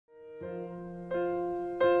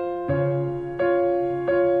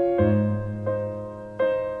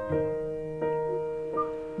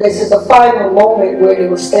This is the final moment where they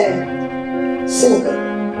will stand single.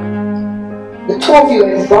 The two of you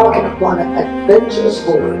are embarking upon an adventurous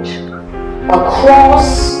voyage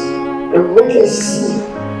across the reckless sea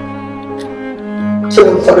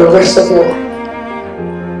for the rest of your life.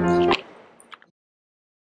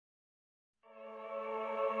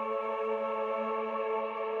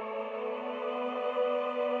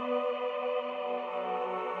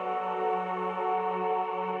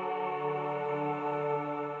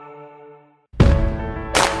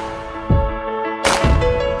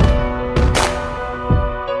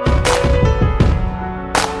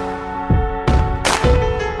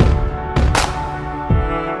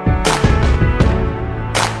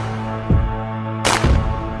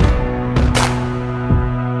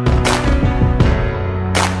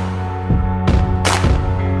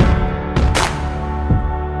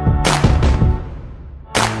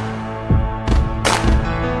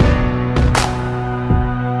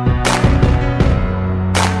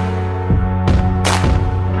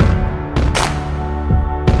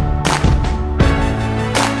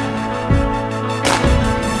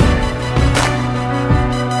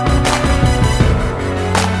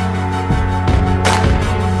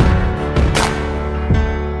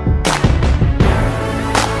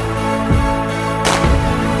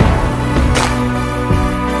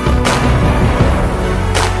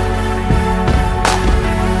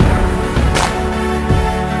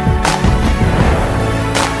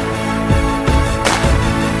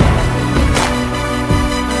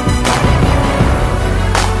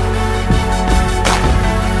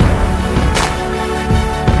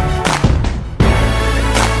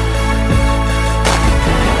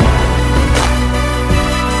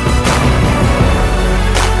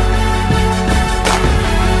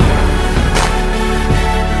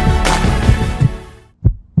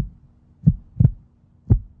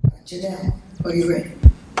 Are you ready?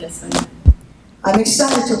 Yes, I am. I'm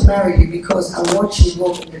excited to marry you because I watched you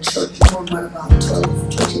walk in the church. You were about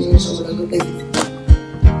 12, 13 years old, a little baby.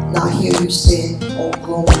 Now here you stand all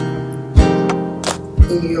grown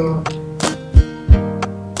in your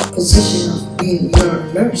position of being your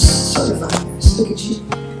nurse, certified nurse. Look at you.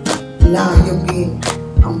 Now you're being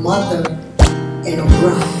a mother and a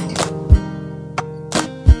bride.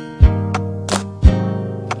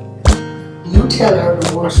 You tell her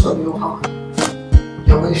the words from your heart.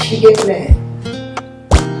 And when she gets mad,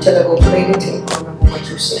 tell her go play the tape. Remember what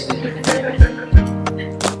you said.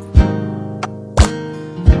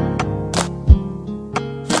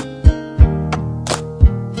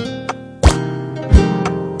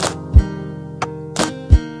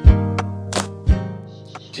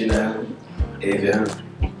 Gina, Adrian,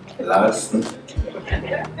 Larson,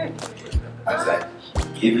 as I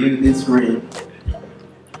give you this ring,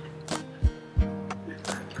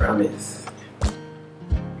 I promise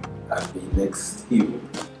I'll be next to you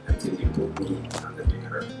until you put me under the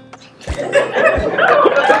curb.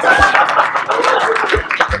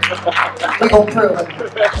 We're going to prove it.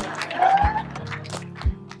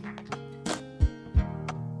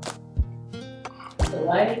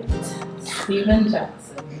 Delight Stephen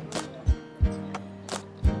Jackson.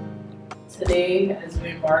 Today, as we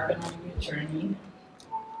embark on our new journey,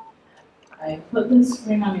 I put this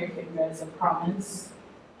ring on your finger as a promise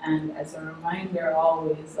and as a reminder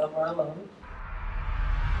always of our love.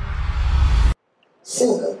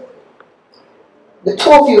 Single. The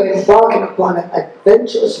two of you are embarking upon an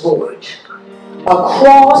adventurous voyage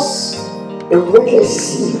across the reckless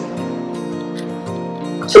sea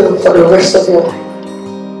for the rest of your life.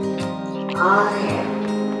 I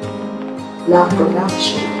now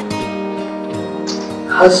pronounce you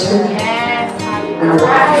husband and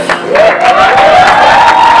wife.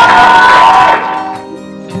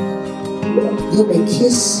 You may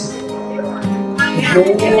kiss your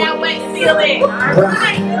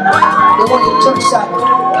bride. They want you to turn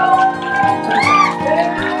side.